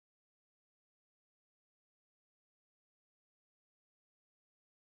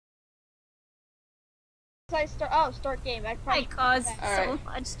I start? Oh, start game. I I probably caused that. so Alright.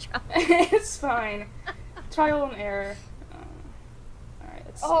 much trouble. It's fine. Trial and error. Alright,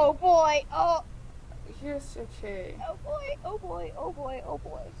 let's see. Oh boy. Oh. Here's okay. Oh boy. Oh boy. Oh boy. Oh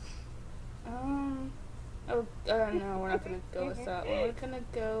boy. Oh, no, we're not gonna go with that one. We're gonna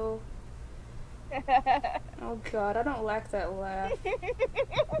go. Oh god, I don't like that laugh.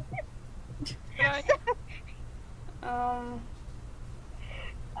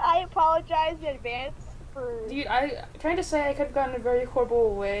 I apologize in advance for. Dude, I trying to say I could have gone a very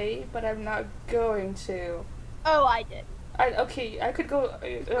horrible way, but I'm not going to. Oh, I did. Okay, I could go.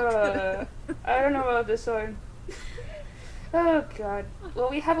 I don't know about this one. Oh god. Well,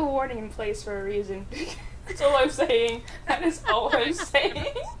 we have a warning in place for a reason. That's all I'm saying. That is all I'm saying.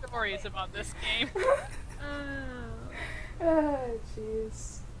 Stories about this game. Oh,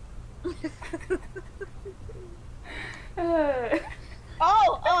 jeez.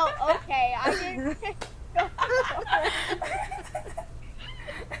 Oh, okay. I didn't.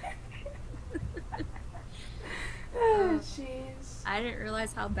 Oh, jeez. I didn't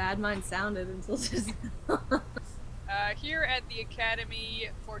realize how bad mine sounded until just now. Here at the Academy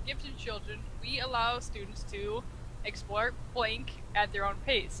for Gifted Children, we allow students to explore blank at their own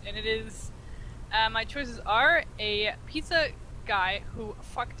pace. And it is, my choices are a pizza guy who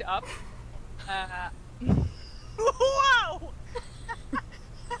fucked up. Whoa!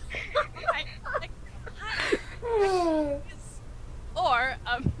 Or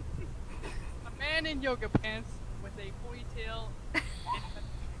a man in yoga pants with a ponytail.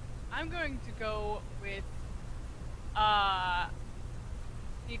 I'm going to go with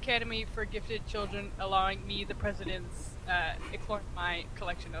the Academy for Gifted Children allowing me, the president's, exploring my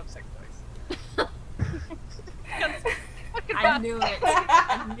collection of sex toys. I knew it.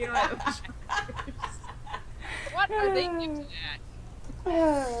 I knew it. What are they gifted at?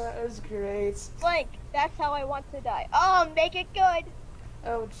 That was great. Blank. That's how I want to die. Oh, make it good.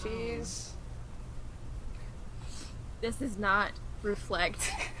 Oh, jeez. This does not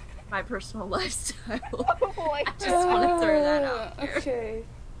reflect my personal lifestyle. Oh boy. I just want to throw that out there. Okay.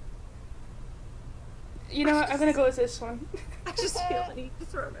 You know what? I'm gonna go with this one. I just feel like I need to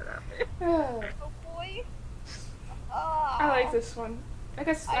throw it out there. Oh boy. I like this one. I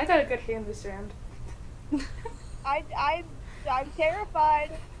guess I got a good hand this round. I'm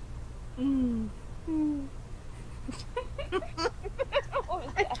terrified. Mm. What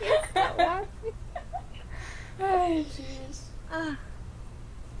was that? Stop laughing. Oh, jeez.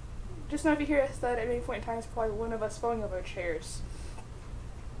 Just know if you hear us that at any point in time, it's probably one of us falling over chairs.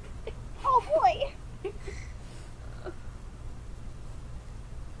 Oh boy.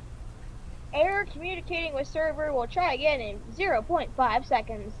 Error communicating with server will try again in 0.5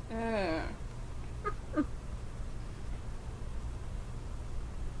 seconds.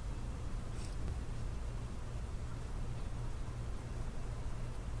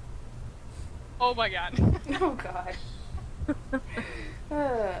 Oh my god. Oh god.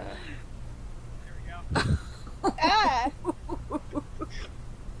 There we go. Ah.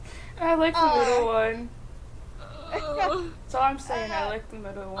 I like the middle one. Oh. That's all I'm saying. I like the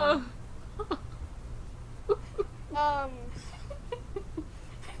middle one.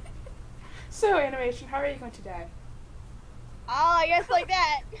 So, animation, how are you going to die? Oh, I guess like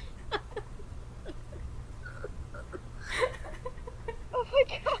that. Oh my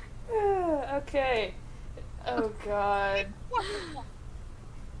god. Okay. Oh god.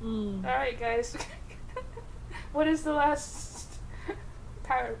 Mm. Alright, guys. What is the last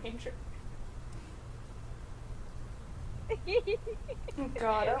Power Ranger? Oh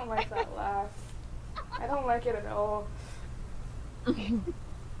god, I don't like that laugh. I don't like it at all. Well,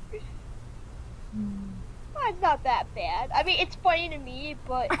 it's not that bad. I mean, it's funny to me,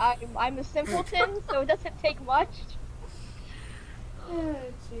 but I'm a simpleton, so it doesn't take much. Oh,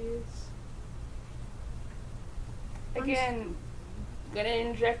 jeez. Again, gonna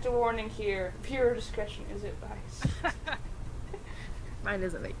inject a warning here. Pure discretion is advised. Mine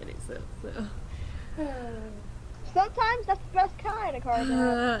doesn't make any sense, so. Sometimes that's the best kind of card.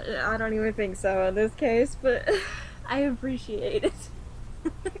 I don't even think so in this case, but I appreciate it.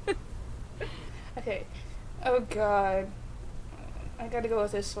 Okay. Oh god. I gotta go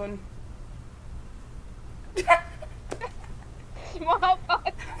with this one.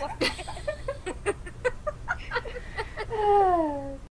 Smallpox.